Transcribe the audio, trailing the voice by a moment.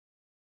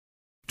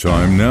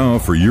Time now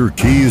for your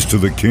keys to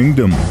the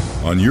kingdom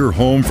on your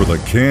home for the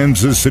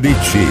Kansas City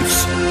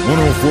Chiefs.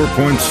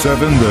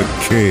 104.7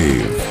 The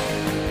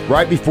Cave.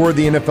 Right before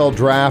the NFL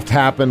draft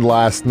happened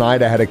last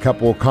night, I had a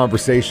couple of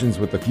conversations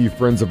with a few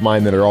friends of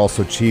mine that are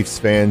also Chiefs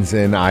fans,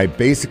 and I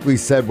basically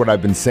said what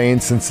I've been saying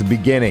since the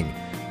beginning.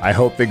 I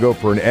hope they go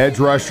for an edge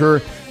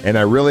rusher, and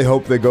I really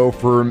hope they go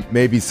for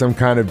maybe some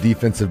kind of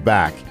defensive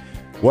back.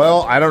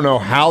 Well, I don't know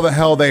how the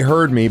hell they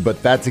heard me,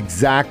 but that's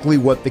exactly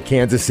what the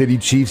Kansas City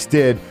Chiefs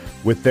did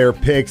with their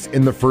picks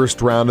in the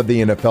first round of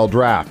the NFL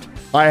draft.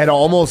 I had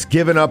almost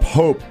given up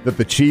hope that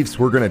the Chiefs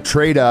were going to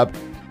trade up,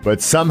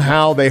 but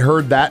somehow they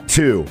heard that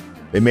too.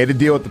 They made a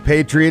deal with the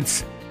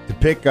Patriots to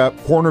pick up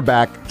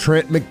cornerback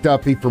Trent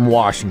McDuffie from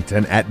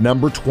Washington at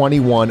number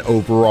 21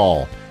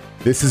 overall.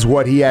 This is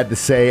what he had to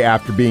say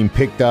after being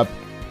picked up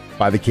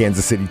by the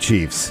Kansas City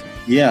Chiefs.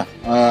 Yeah,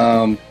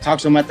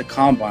 talked to him at the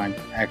Combine,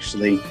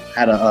 actually.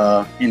 Had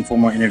an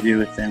informal interview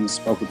with him,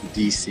 spoke with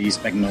the DC,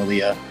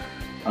 Spagnolia.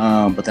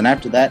 But then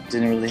after that,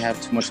 didn't really have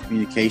too much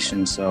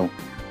communication. So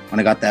when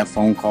I got that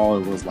phone call,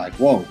 it was like,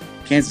 whoa,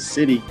 Kansas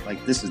City,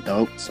 like, this is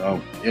dope. So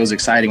it was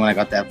exciting when I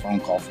got that phone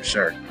call for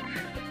sure.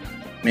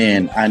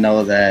 Man, I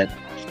know that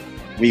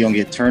we're going to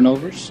get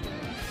turnovers.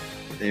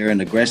 They're an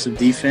aggressive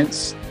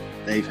defense.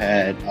 They've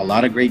had a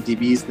lot of great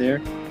DBs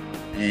there.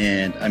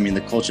 And, I mean,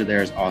 the culture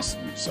there is awesome.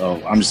 So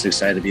I'm just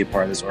excited to be a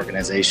part of this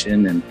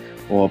organization and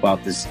go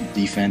about this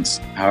defense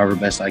however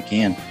best I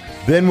can.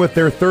 Then with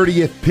their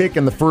 30th pick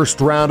in the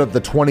first round of the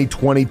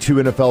 2022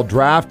 NFL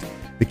Draft,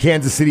 the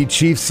Kansas City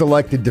Chiefs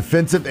selected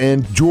defensive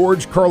end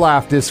George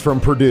Karlaftis from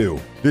Purdue.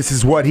 This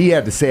is what he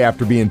had to say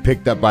after being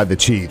picked up by the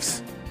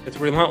Chiefs. It's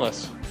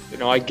relentless. You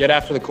know, I get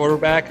after the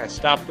quarterback, I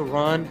stop the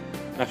run,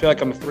 and I feel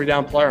like I'm a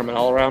three-down player. I'm an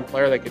all-around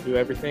player that can do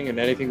everything and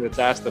anything that's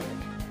asked of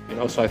me. You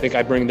know, so I think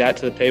I bring that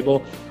to the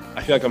table.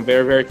 I feel like I'm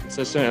very, very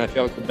consistent, and I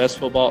feel like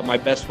my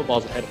best football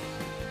is ahead of me.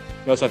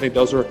 You know, so I think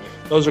those are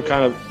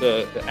kind of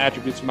the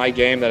attributes of my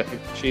game that I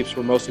think the Chiefs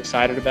were most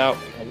excited about.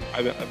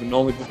 I've been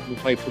only been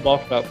playing football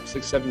for about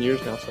 6-7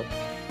 years now,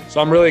 so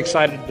I'm really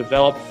excited to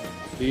develop,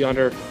 be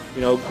under,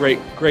 you know,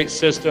 great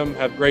system,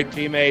 have great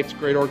teammates,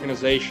 great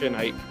organization.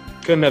 I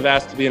couldn't have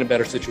asked to be in a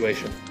better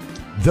situation.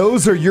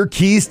 Those are your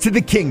keys to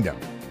the kingdom.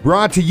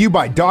 Brought to you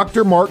by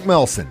Dr. Mark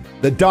Melson,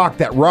 the doc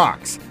that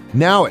rocks.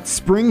 Now at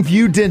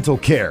Springview Dental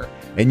Care,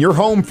 and your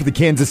home for the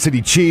Kansas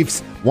City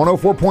Chiefs.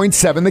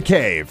 104.7 The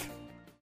Cave.